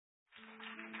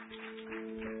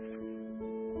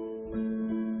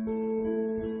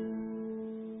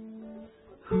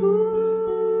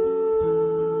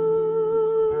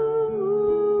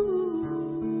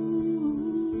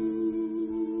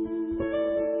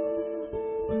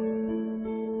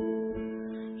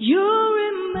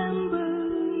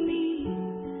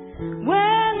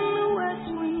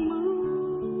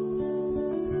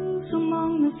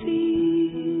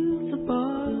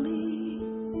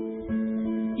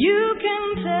You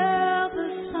can tell the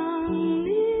sun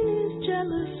in his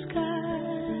jealous sky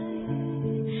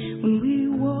when we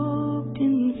walked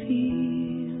in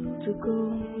fields of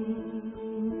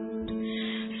gold.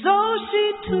 So she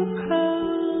took her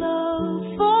love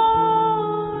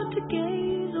for to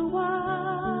gaze a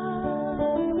while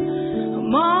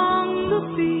among the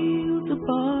fields of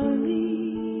barley.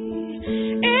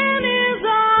 In his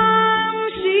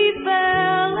arms she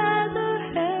fell as her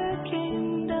hair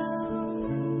came down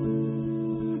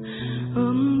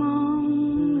among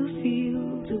the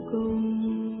fields of gold.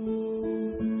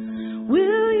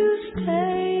 Will you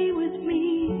stay with me?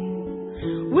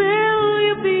 Will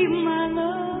you be my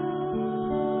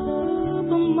love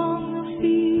among the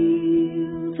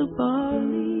fields of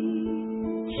barley?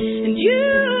 And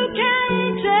you can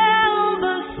tell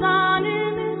the sun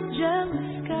in his jealous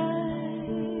sky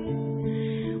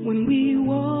when we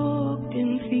walked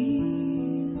in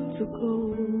fields of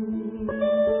gold.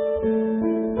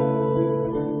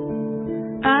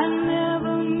 I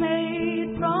never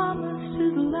made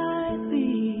promises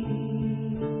lightly.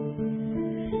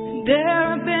 There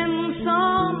have been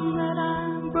some that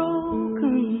I've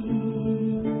broken,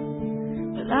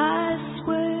 but I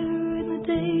swear in the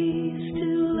days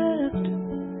still left,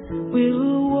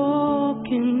 we'll walk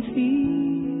in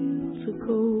fields of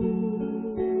gold.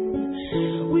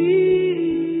 We'll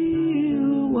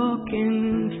walk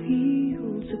in fields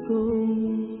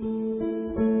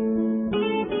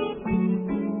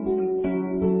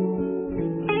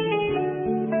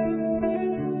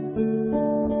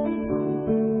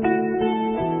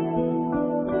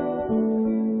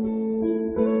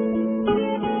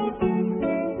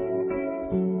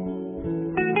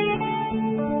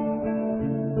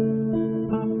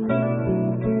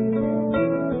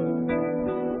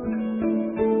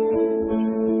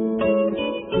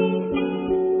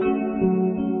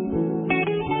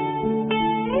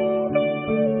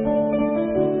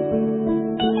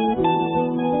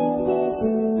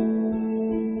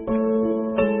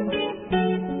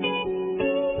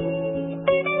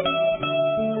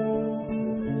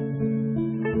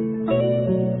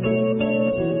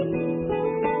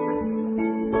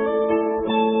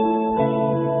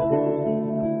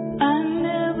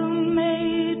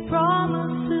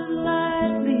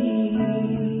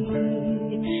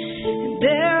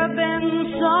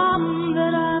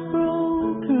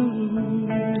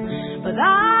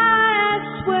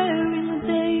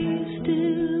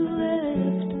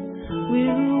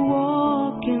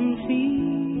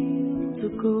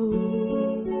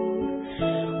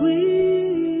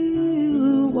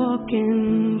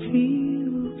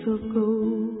of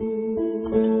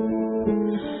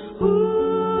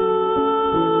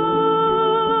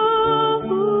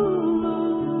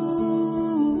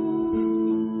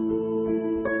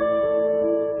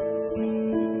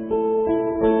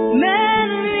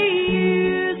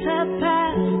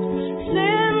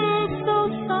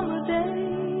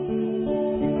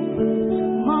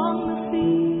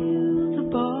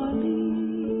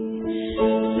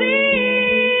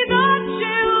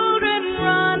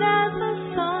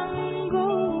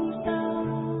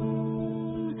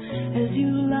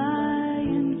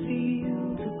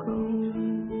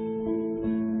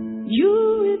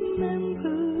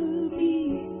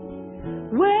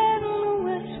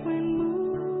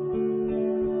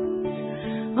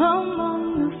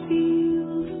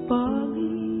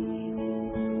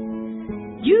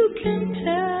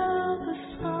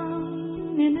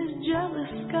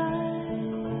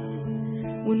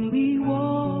When we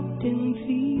walked in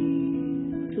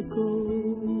fields of gold.